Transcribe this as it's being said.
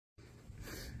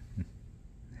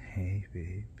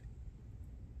babe.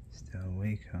 Still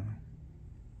awake, huh?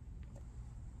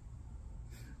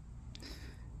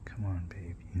 Come on,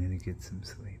 babe. You need to get some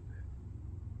sleep.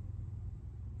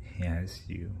 Yes,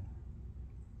 you.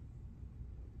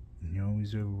 And you're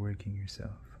always overworking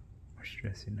yourself or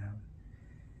stressing out.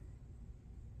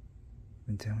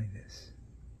 But tell me this.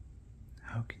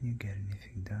 How can you get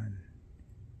anything done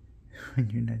when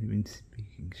you're not even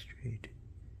speaking straight?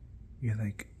 You're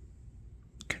like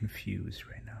confused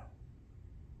right now.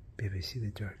 Babe, I see the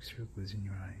dark circles in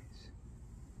your eyes.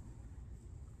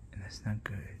 And that's not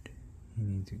good. You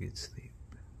need to get sleep.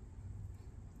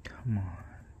 Come on.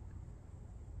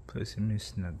 Plus, I miss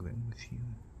snuggling with you.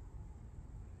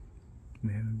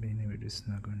 We haven't been able to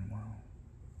snuggle in a while.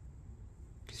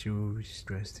 Because you're always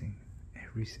stressing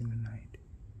every single night.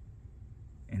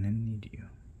 And I need you.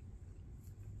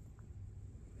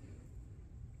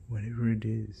 Whatever it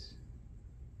is,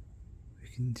 we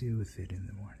can deal with it in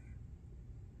the morning.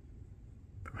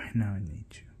 But right now I need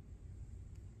you.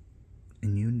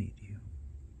 And you need you.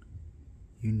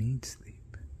 You need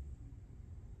sleep.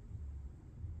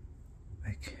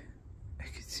 Like, I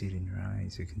can see it in your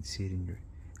eyes, I can see it in your,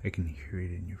 I can hear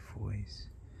it in your voice.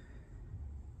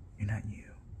 You're not you.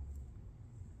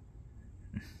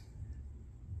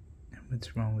 And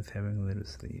what's wrong with having a little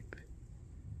sleep?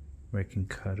 Where I can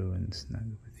cuddle and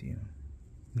snuggle with you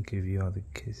and give you all the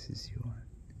kisses you want.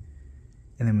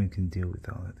 And then we can deal with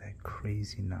all of that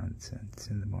crazy nonsense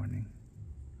in the morning.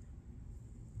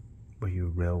 Where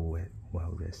you're well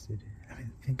rested. I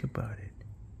mean, think about it.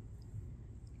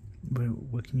 But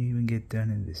what can you even get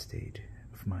done in this state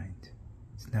of mind?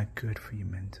 It's not good for you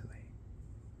mentally.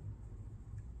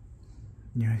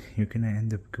 You're gonna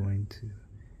end up going to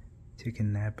take a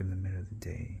nap in the middle of the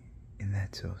day, and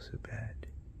that's also bad.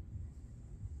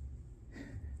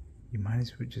 You might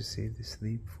as well just save the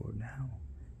sleep for now.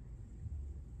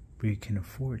 But you can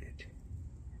afford it.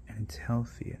 And it's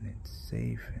healthy and it's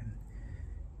safe and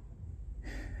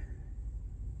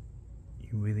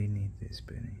you really need this,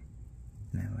 Benny.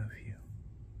 And I love you.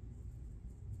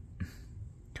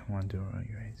 Come on, don't roll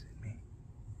your eyes at me.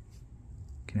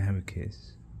 Can I have a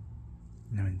kiss?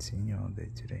 I haven't seen you all day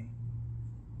today.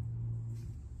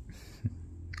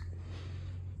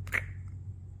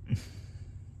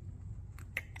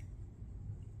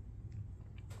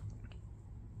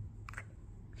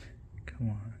 Come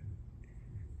on.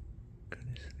 Go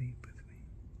to sleep with me.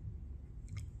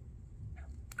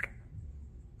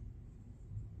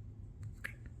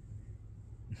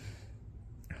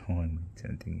 Oh, I'm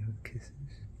tempting you with kisses.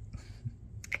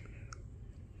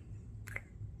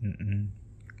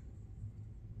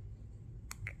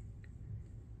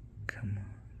 Come on.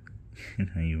 You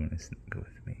know you want to snuggle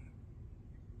with me.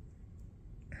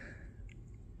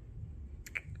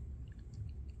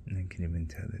 And I can even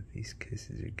tell that these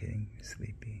kisses are getting you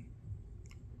sleepy.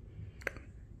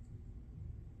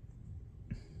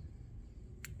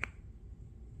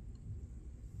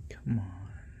 Come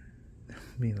on.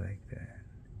 Don't be like that.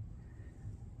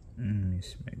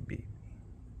 Miss my baby.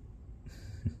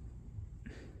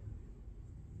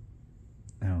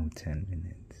 Oh, 10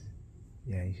 minutes.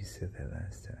 Yeah, you said that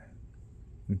last time.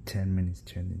 10 minutes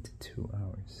turned into 2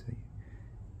 hours, so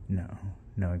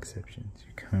no exceptions.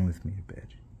 You're coming with me to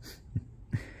bed.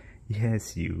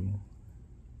 Yes, you.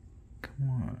 Come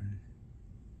on.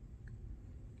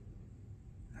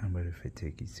 How about if I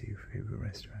take you to your favorite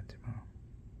restaurant tomorrow?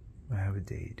 We'll have a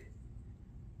date.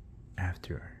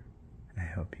 After I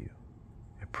help you.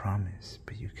 I promise,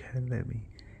 but you gotta let me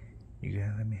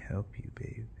help you,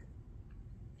 babe.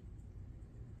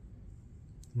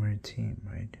 We're a team,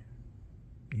 right?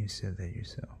 You said that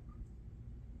yourself.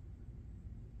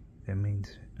 That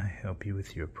means I help you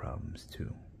with your problems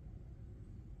too.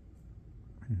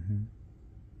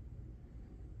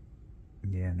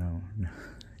 Yeah, no,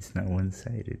 it's not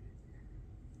one-sided.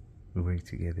 We work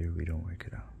together, we don't work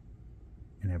it out.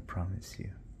 And I promise you,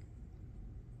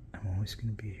 I'm always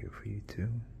gonna be here for you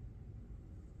too.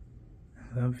 I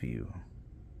love you.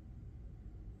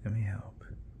 Let me help.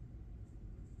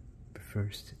 But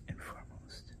first and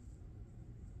foremost,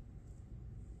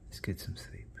 let's get some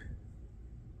sleep.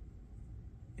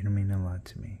 It'll mean a lot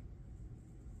to me.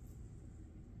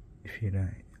 If you're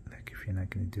not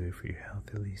gonna do it for your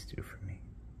health, at least do it for me.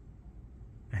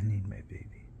 I need my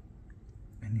baby.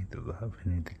 I need the love, I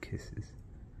need the kisses.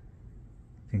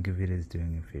 Think of it as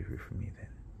doing a favor for me then.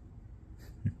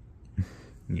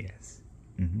 Yes.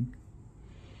 And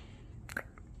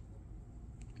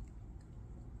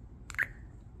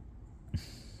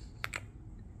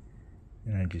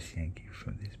I just yank you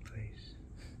from this place.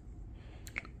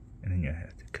 And then you'll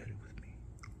have to cut it with me.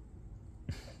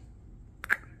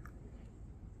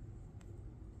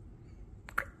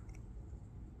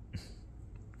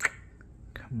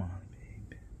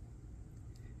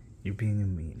 You're being a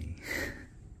meanie.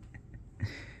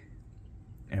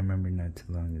 I remember not too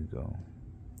long ago,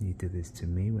 you did this to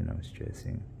me when I was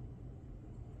stressing.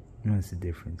 What's the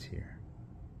difference here?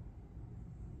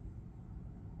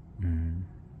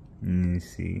 You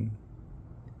see,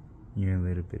 you're a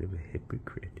little bit of a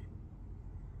hypocrite.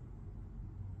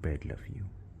 But I love you.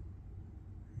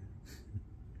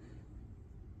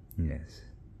 Yes,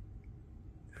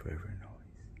 forever and always.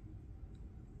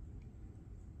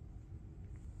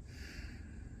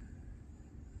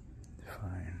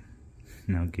 Fine.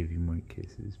 I'll give you more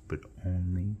kisses, but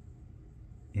only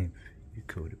if you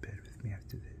go to bed with me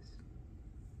after this.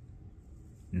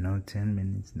 No 10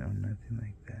 minutes, no nothing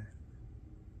like that.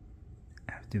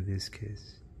 After this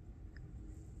kiss,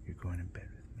 you're going to bed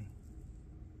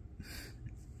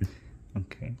with me.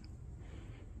 Okay?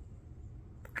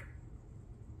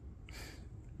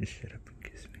 Just shut up and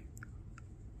kiss me.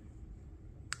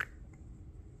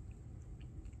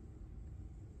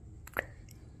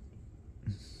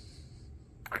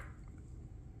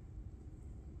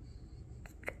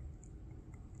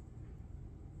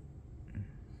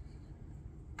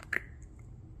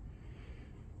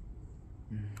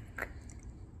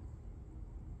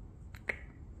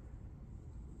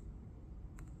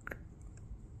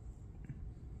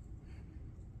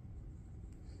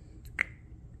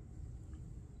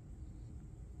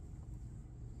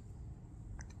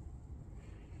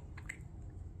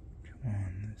 Come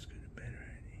on, let's go to bed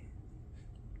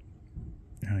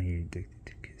already. Oh, you're addicted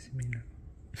to kissing me now?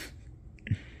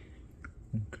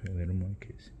 Okay, a little more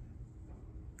kissing.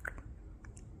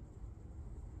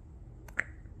 I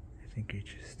think you're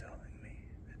just stalling me,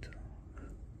 that's all.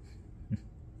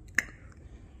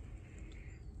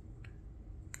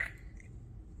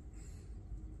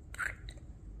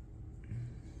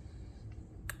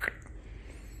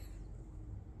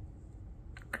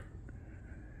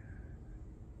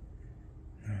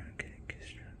 No, I'm getting kiss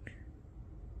drunk.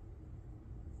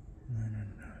 I don't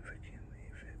know if I can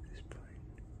leave at this point.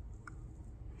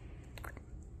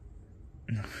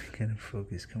 No, I gotta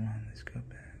focus. Come on, let's go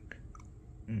back.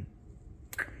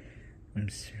 I'm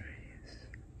serious.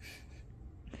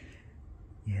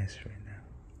 Yes, right now.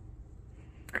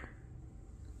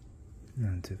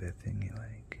 On to that thing you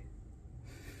like.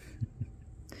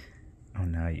 Oh,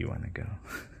 now you wanna go.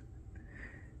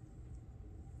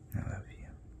 I love you.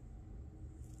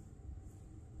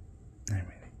 I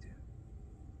really do.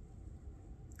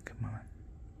 Come on.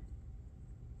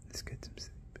 Let's get some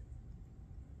sleep.